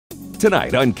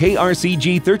tonight on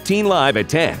KRCG 13 Live at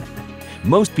 10.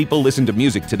 Most people listen to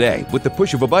music today with the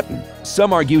push of a button.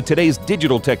 Some argue today's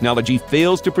digital technology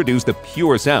fails to produce the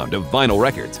pure sound of vinyl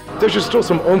records. There's just still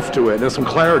some oomph to it and there's some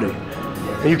clarity.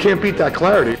 And you can't beat that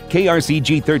clarity.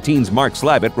 KRCG 13's Mark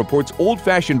Slavit reports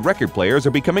old-fashioned record players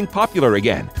are becoming popular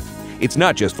again. It's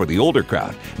not just for the older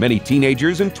crowd. Many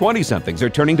teenagers and 20-somethings are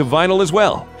turning to vinyl as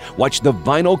well. Watch the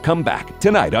vinyl come back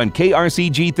tonight on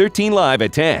KRCG 13 Live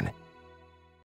at 10.